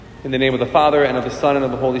In the name of the Father, and of the Son, and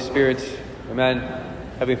of the Holy Spirit. Amen.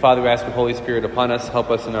 Heavenly Father, we ask the Holy Spirit upon us.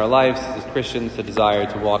 Help us in our lives as Christians to desire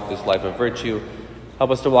to walk this life of virtue.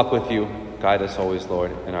 Help us to walk with you. Guide us always,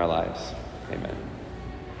 Lord, in our lives. Amen.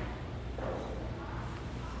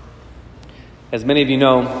 As many of you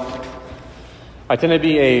know, I tend to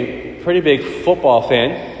be a pretty big football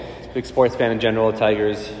fan, big sports fan in general,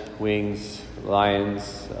 Tigers, Wings,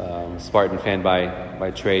 Lions, Spartan fan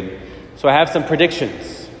by trade. So I have some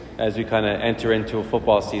predictions as we kind of enter into a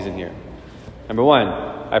football season here. Number one,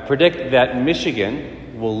 I predict that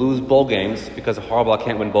Michigan will lose bowl games because Harbaugh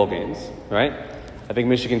can't win bowl games, right? I think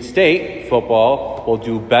Michigan State football will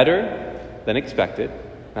do better than expected.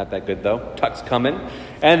 Not that good, though. Tuck's coming.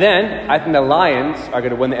 And then I think the Lions are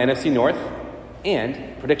going to win the NFC North.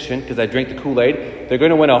 And, prediction, because I drank the Kool-Aid, they're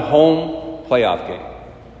going to win a home playoff game.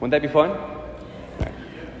 Wouldn't that be fun? Right.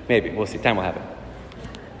 Maybe. We'll see. Time will happen.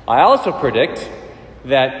 I also predict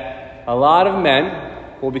that a lot of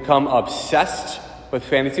men will become obsessed with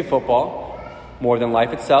fantasy football more than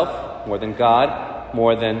life itself, more than God,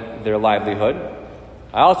 more than their livelihood.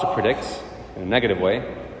 I also predict, in a negative way,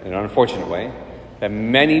 in an unfortunate way, that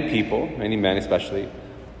many people, many men especially,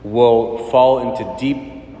 will fall into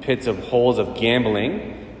deep pits of holes of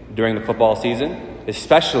gambling during the football season,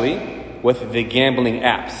 especially with the gambling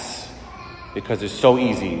apps, because it's so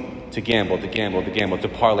easy to gamble, to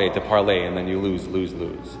parlay, and then you lose,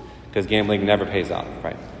 because gambling never pays off,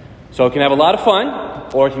 right? So it can have a lot of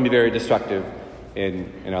fun, or it can be very destructive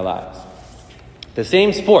in our lives. The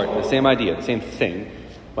same sport, the same idea, the same thing,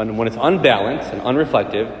 when it's unbalanced and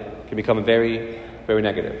unreflective, can become very, very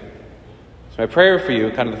negative. So my prayer for you,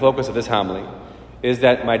 kind of the focus of this homily, is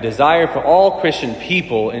that my desire for all Christian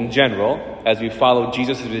people in general, as we follow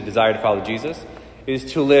Jesus, as we desire to follow Jesus,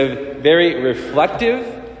 is to live very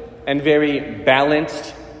reflective and very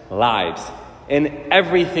balanced lives in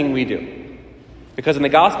everything we do. Because in the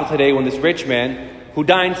gospel today, when this rich man who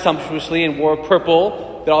dined sumptuously and wore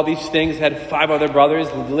purple, did all these things, had 5 other brothers,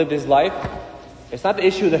 lived his life, it's not the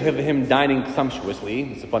issue of him dining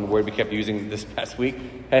sumptuously. It's a fun word we kept using this past week.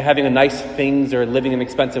 Having a nice things or living an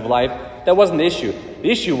expensive life. That wasn't the issue.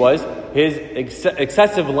 The issue was his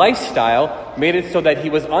excessive lifestyle made it so that he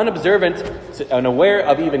was unobservant and unaware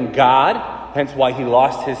of even God. Hence why he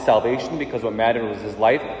lost his salvation, because what mattered was his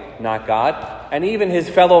life, not God. And even his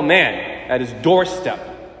fellow man at his doorstep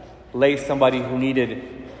lay somebody who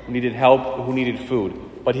needed help, who needed food.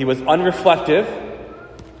 But he was unreflective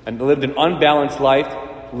and lived an unbalanced life,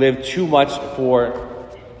 lived too much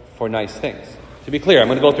for nice things. To be clear, I'm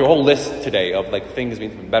going to go through a whole list today of things we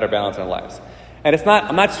need better balance in our lives. And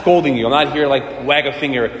I'm not scolding you. I'm not here wag a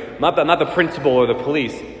finger. I'm not the principal or the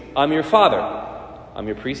police. I'm your father. I'm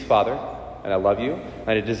your priest father, and I love you. And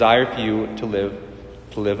I desire for you to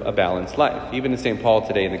live a balanced life. Even in St. Paul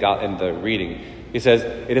today in the reading, he says,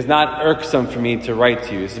 "It is not irksome for me to write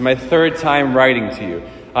to you. This is my 3rd time writing to you.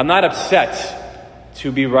 I'm not upset to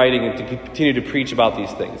be writing and to continue to preach about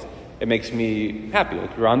these things. It makes me happy.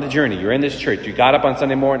 You're on the journey. You're in this church. You got up on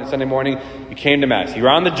Sunday morning. You came to Mass. You're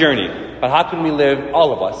on the journey. But how can we live,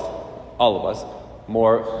 all of us,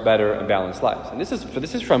 more better and balanced lives?" And this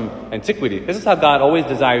is from antiquity. This is how God always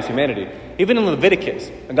desires humanity. Even in Leviticus,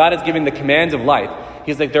 when God is giving the commands of life,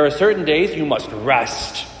 He's like, there are certain days you must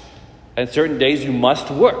rest, and certain days you must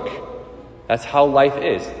work. That's how life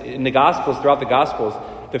is. In the Gospels, throughout the Gospels,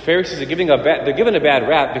 the Pharisees are given a bad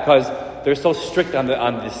rap because they're so strict on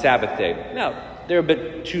the Sabbath day. Now, they're a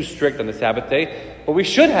bit too strict on the Sabbath day, but we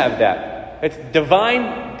should have that. It's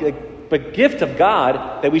divine, but gift of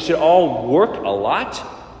God that we should all work a lot,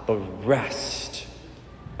 but rest.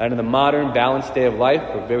 And in the modern balanced day of life,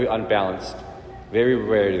 we're very unbalanced. Very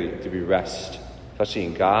rarely do we rest, especially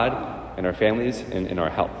in God, in our families, and in our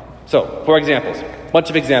health. So, for examples, a bunch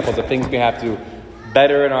of examples of things we have to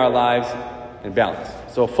better in our lives and balance.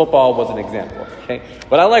 So football was an example, okay?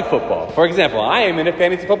 But I like football. For example, I am in a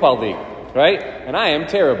fantasy football league, right? And I am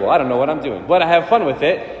terrible. I don't know what I'm doing. But I have fun with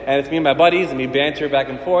it, and it's me and my buddies, and we banter back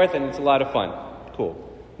and forth, and it's a lot of fun. Cool.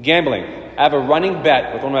 Gambling. I have a running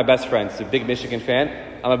bet with one of my best friends, a big Michigan fan.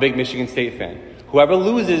 I'm a big Michigan State fan. Whoever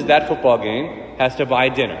loses that football game has to buy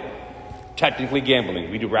dinner. Technically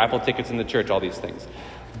gambling. We do raffle tickets in the church, all these things.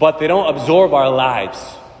 But they don't absorb our lives.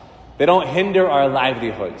 They don't hinder our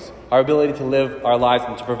livelihoods, our ability to live our lives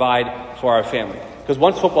and to provide for our family. Because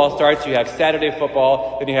once football starts, you have Saturday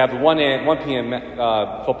football, then you have the 1 p.m.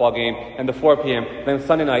 Football game, and the 4 p.m., then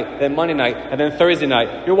Sunday night, then Monday night, and then Thursday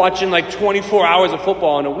night. You're watching 24 hours of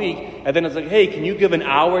football in a week, and then it's like, hey, can you give an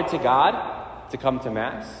hour to God to come to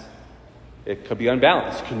Mass? It could be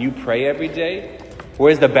unbalanced. Can you pray every day?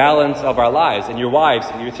 Where's the balance of our lives? And your wives,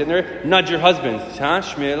 and you're sitting there, nudge your husbands.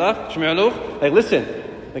 Like, listen,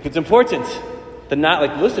 like it's important to not,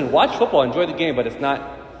 like, listen, watch football, enjoy the game, but it's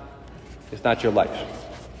not your life.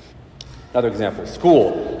 Another example,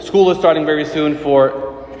 school. School is starting very soon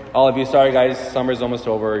for all of you. Sorry guys, summer's almost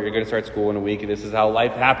over. You're going to start school in a week, and this is how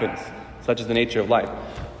life happens. Such is the nature of life.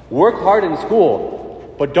 Work hard in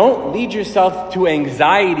school, but don't lead yourself to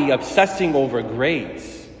anxiety, obsessing over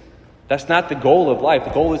grades. That's not the goal of life. The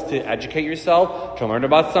goal is to educate yourself, to learn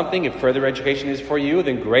about something. If further education is for you,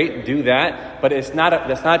 then great, do that. But that's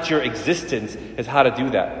not your existence, is how to do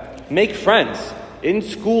that. Make friends. In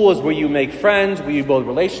school is where you make friends, where you build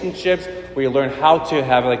relationships, where you learn how to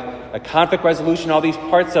have like a conflict resolution, all these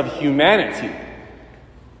parts of humanity.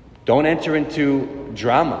 Don't enter into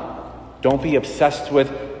drama. Don't be obsessed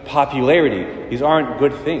with popularity. These aren't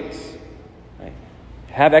good things. Right?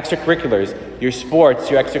 Have extracurriculars, your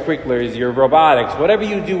sports, your extracurriculars, your robotics, whatever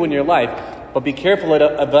you do in your life, but be careful,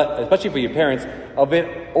 especially for your parents, of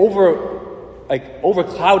it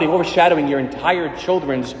overclouding, overshadowing your entire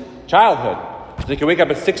children's childhood. So you can wake up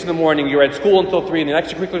at 6 in the morning, you're at school until 3, and the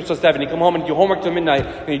extracurriculars till 7, you come home and do homework till midnight,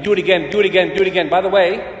 and you do it again. By the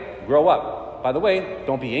way, grow up. By the way,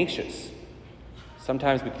 don't be anxious.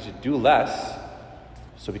 Sometimes we should do less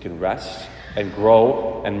so we can rest and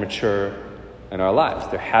grow and mature in our lives.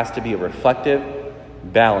 There has to be a reflective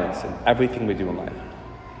balance in everything we do in life.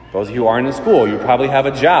 Those of you who aren't in school, you probably have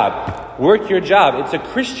a job. Work your job. It's a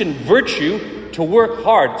Christian virtue to work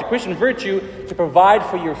hard. It's a Christian virtue to provide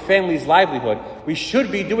for your family's livelihood. We should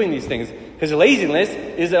be doing these things, because laziness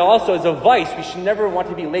is also a vice. We should never want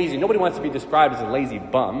to be lazy. Nobody wants to be described as a lazy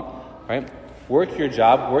bum, right? Work your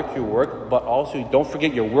job, work your work, but also don't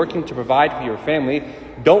forget you're working to provide for your family.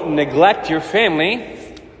 Don't neglect your family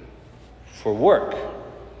for work.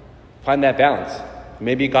 Find that balance.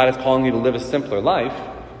 Maybe God is calling you to live a simpler life,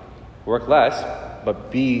 work less, but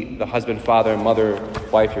be the husband, father, mother,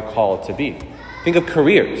 wife you're called to be. Think of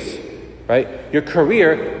careers, right? Your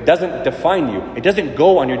career doesn't define you. It doesn't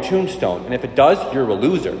go on your tombstone. And if it does, you're a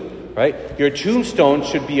loser, right? Your tombstone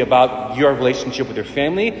should be about your relationship with your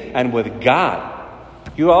family and with God.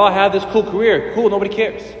 You all have this cool career. Cool, nobody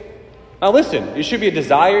cares. Now listen, it should be a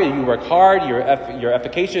desire. You work hard, you're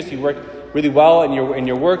efficacious, you work really well in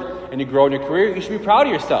your work, and you grow in your career. You should be proud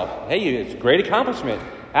of yourself. Hey, it's a great accomplishment.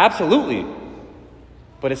 Absolutely.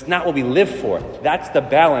 But it's not what we live for. That's the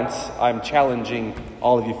balance I'm challenging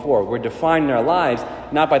all of you for. We're defining our lives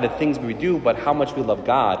not by the things we do, but how much we love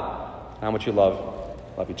God, how much we love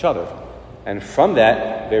each other. And from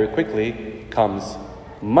that, very quickly, comes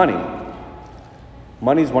money.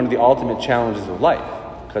 Money is one of the ultimate challenges of life,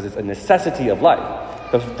 because it's a necessity of life.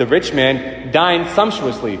 The rich man dined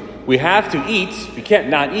sumptuously. We have to eat. You can't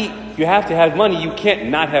not eat. You have to have money. You can't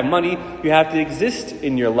not have money. You have to exist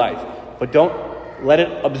in your life. But don't let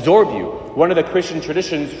it absorb you. One of the Christian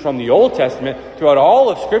traditions from the Old Testament, throughout all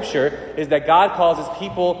of Scripture, is that God calls his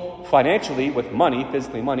people financially, with money,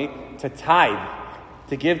 physically money, to tithe,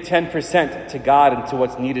 to give 10% to God and to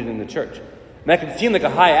what's needed in the church. And that can seem like a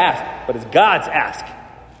high ask, but it's God's ask.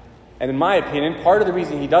 And in my opinion, part of the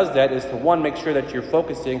reason he does that is to, one, make sure that you're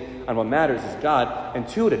focusing on what matters is God, and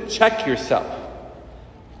two, to check yourself.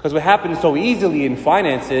 Because what happens so easily in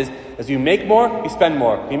finances is you make more, you spend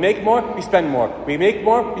more. You make more, you spend more. We make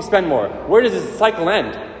more, you spend more. Where does this cycle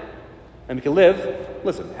end? And we can live,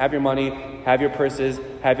 listen, have your money, have your purses,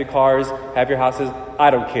 have your cars, have your houses. I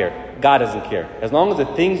don't care. God doesn't care. As long as the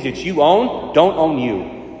things that you own don't own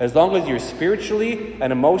you. As long as you're spiritually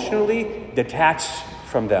and emotionally detached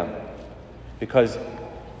from them. Because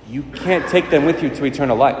you can't take them with you to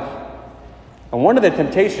eternal life. And one of the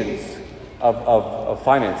temptations of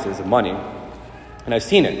finances, of money, and I've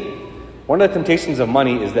seen it. One of the temptations of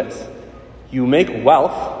money is this. You make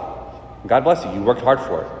wealth, God bless you, you worked hard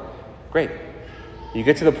for it. Great. You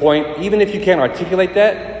get to the point, even if you can't articulate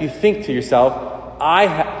that, you think to yourself, I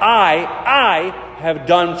have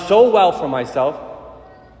done so well for myself,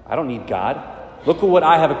 I don't need God. Look at what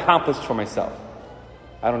I have accomplished for myself.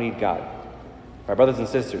 I don't need God. My brothers and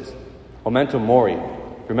sisters, memento mori,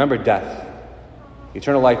 remember death.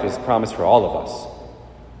 Eternal life is promised for all of us.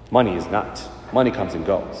 Money is not. Money comes and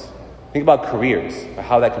goes. Think about careers, or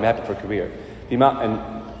how that can happen for a career. The amount,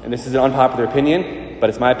 and this is an unpopular opinion, but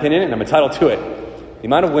it's my opinion, and I'm entitled to it. The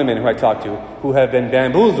amount of women who I talk to who have been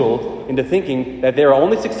bamboozled into thinking that they are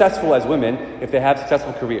only successful as women if they have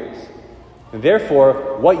successful careers. And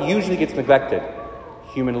therefore, what usually gets neglected?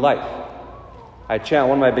 Human life.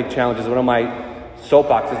 One of my big challenges, one of my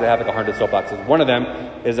soapboxes, I have like 100 soapboxes. One of them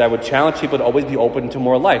is I would challenge people to always be open to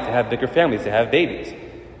more life, to have bigger families, to have babies.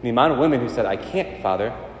 And the amount of women who said, I can't,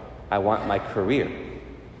 Father, I want my career.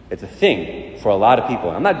 It's a thing for a lot of people.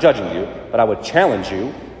 I'm not judging you, but I would challenge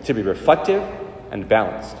you to be reflective and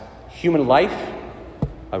balanced. Human life,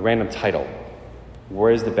 a random title.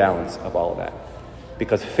 Where is the balance of all of that?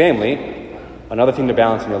 Because family, another thing to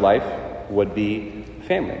balance in your life would be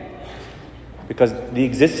family. Because the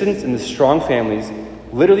existence in the strong families,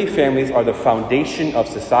 literally families are the foundation of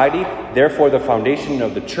society, therefore the foundation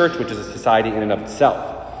of the church, which is a society in and of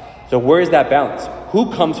itself. So where is that balance?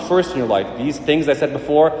 Who comes first in your life? These things I said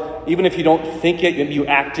before, even if you don't think it, you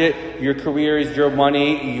act it, your careers, your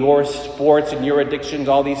money, your sports and your addictions,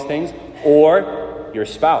 all these things, or your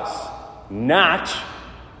spouse, not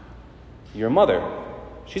your mother.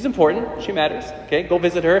 She's important. She matters. Okay, go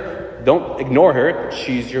visit her. Don't ignore her.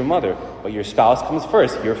 She's your mother. But your spouse comes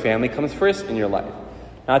first. Your family comes first in your life.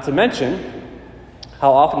 Not to mention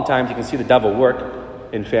how oftentimes you can see the devil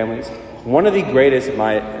work in families. One of the greatest, in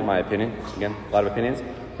my opinion, again, a lot of opinions,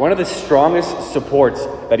 one of the strongest supports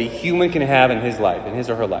that a human can have in his life, in his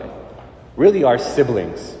or her life, really are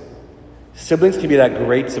siblings. Siblings can be that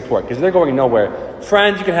great support because they're going nowhere.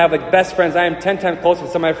 Friends, you can have like best friends. I am 10 times closer to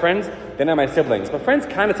some of my friends than are my siblings. But friends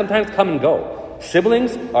kind of sometimes come and go.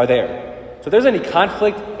 Siblings are there. So if there's any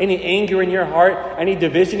conflict, any anger in your heart, any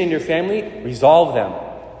division in your family, resolve them.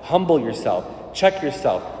 Humble yourself. Check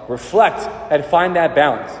yourself. Reflect and find that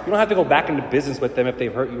balance. You don't have to go back into business with them if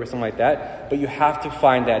they've hurt you or something like that. But you have to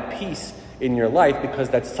find that peace in your life because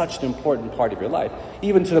that's such an important part of your life.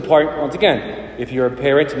 Even to the point, once again, if you're a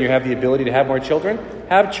parent and you have the ability to have more children,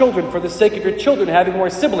 have children for the sake of your children having more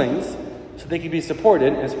siblings so they can be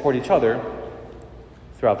supported and support each other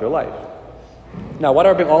throughout their life. Now, why do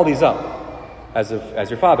I bring all these up? As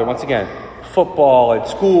your father, once again, football and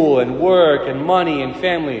school and work and money and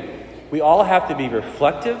family. We all have to be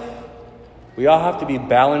reflective. We all have to be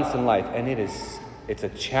balanced in life. And it's a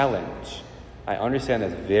challenge. I understand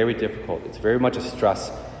that's very difficult. It's very much a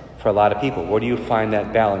stress for a lot of people. Where do you find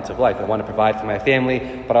that balance of life? I want to provide for my family,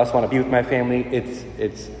 but I also want to be with my family.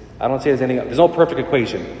 I don't say there's no perfect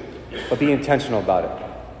equation, but be intentional about it.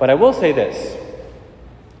 But I will say this.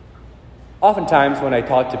 Oftentimes when I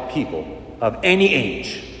talk to people of any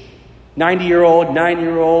age, 90-year-old,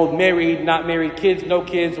 9-year-old, married, not married, kids, no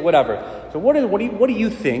kids, whatever. So what do you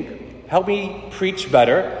think? Help me preach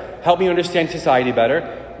better. Help me understand society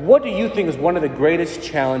better. What do you think is one of the greatest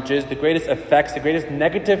challenges, the greatest effects, the greatest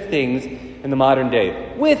negative things in the modern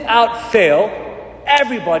day? Without fail,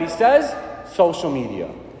 everybody says social media.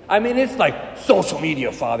 I mean, it's like social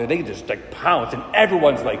media, Father. They just like pounce and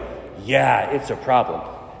everyone's like, yeah, it's a problem.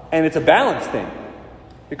 And it's a balance thing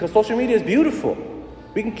because social media is beautiful.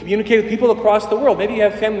 We can communicate with people across the world. Maybe you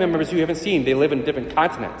have family members who you haven't seen. They live in different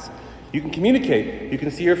continents. You can communicate. You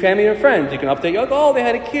can see your family and friends. You can update, oh, they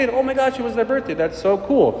had a kid. Oh my gosh, it was their birthday. That's so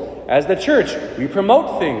cool. As the church, we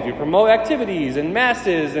promote things. We promote activities and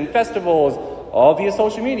masses and festivals, all via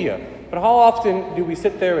social media. But how often do we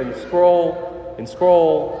sit there and scroll and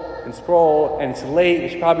scroll and scroll, and it's late, you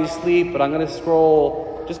should probably sleep, but I'm going to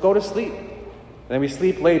scroll. Just go to sleep. And then we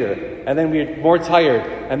sleep later, and then we're more tired,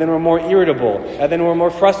 and then we're more irritable, and then we're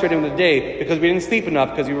more frustrated in the day because we didn't sleep enough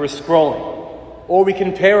because we were scrolling. Or we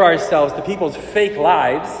compare ourselves to people's fake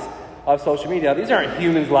lives of social media. These aren't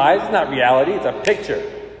humans' lives. It's not reality. It's a picture.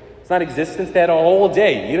 It's not existence. They had a whole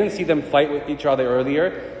day. You didn't see them fight with each other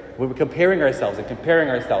earlier. We were comparing ourselves and comparing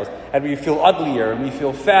ourselves. And we feel uglier, and we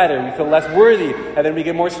feel fatter, and we feel less worthy. And then we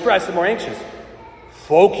get more stressed and more anxious.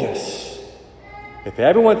 Focus. If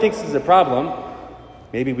everyone thinks this is a problem,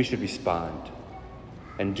 maybe we should respond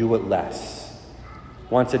and do it less.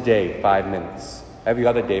 Once a day, 5 minutes. Every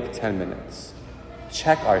other day for 10 minutes.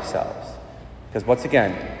 Check ourselves. Because once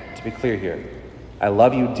again, to be clear here, I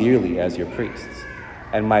love you dearly as your priests.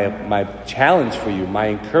 And my challenge for you, my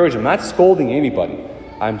encouragement, I'm not scolding anybody.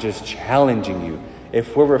 I'm just challenging you.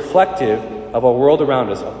 If we're reflective of our world around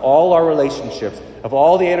us, of all our relationships, of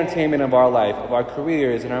all the entertainment of our life, of our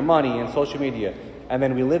careers and our money and social media, and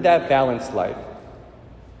then we live that balanced life,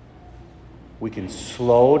 we can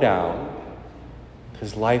slow down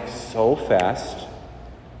because life's so fast.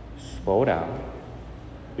 Slow down.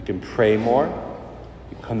 We can pray more.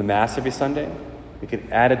 We can come to Mass every Sunday. We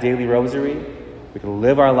can add a daily rosary. We can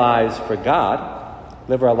live our lives for God,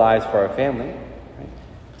 live our lives for our family. Right?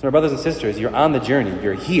 So my brothers and sisters, you're on the journey.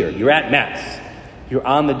 You're here. You're at Mass. You're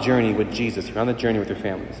on the journey with Jesus. You're on the journey with your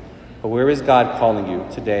families. But where is God calling you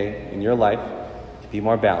today in your life to be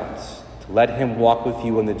more balanced, to let Him walk with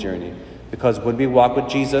you on the journey? Because when we walk with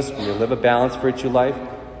Jesus, when we live a balanced, virtue life,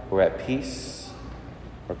 we're at peace,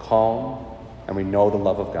 we're calm, and we know the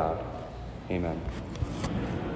love of God. Amen.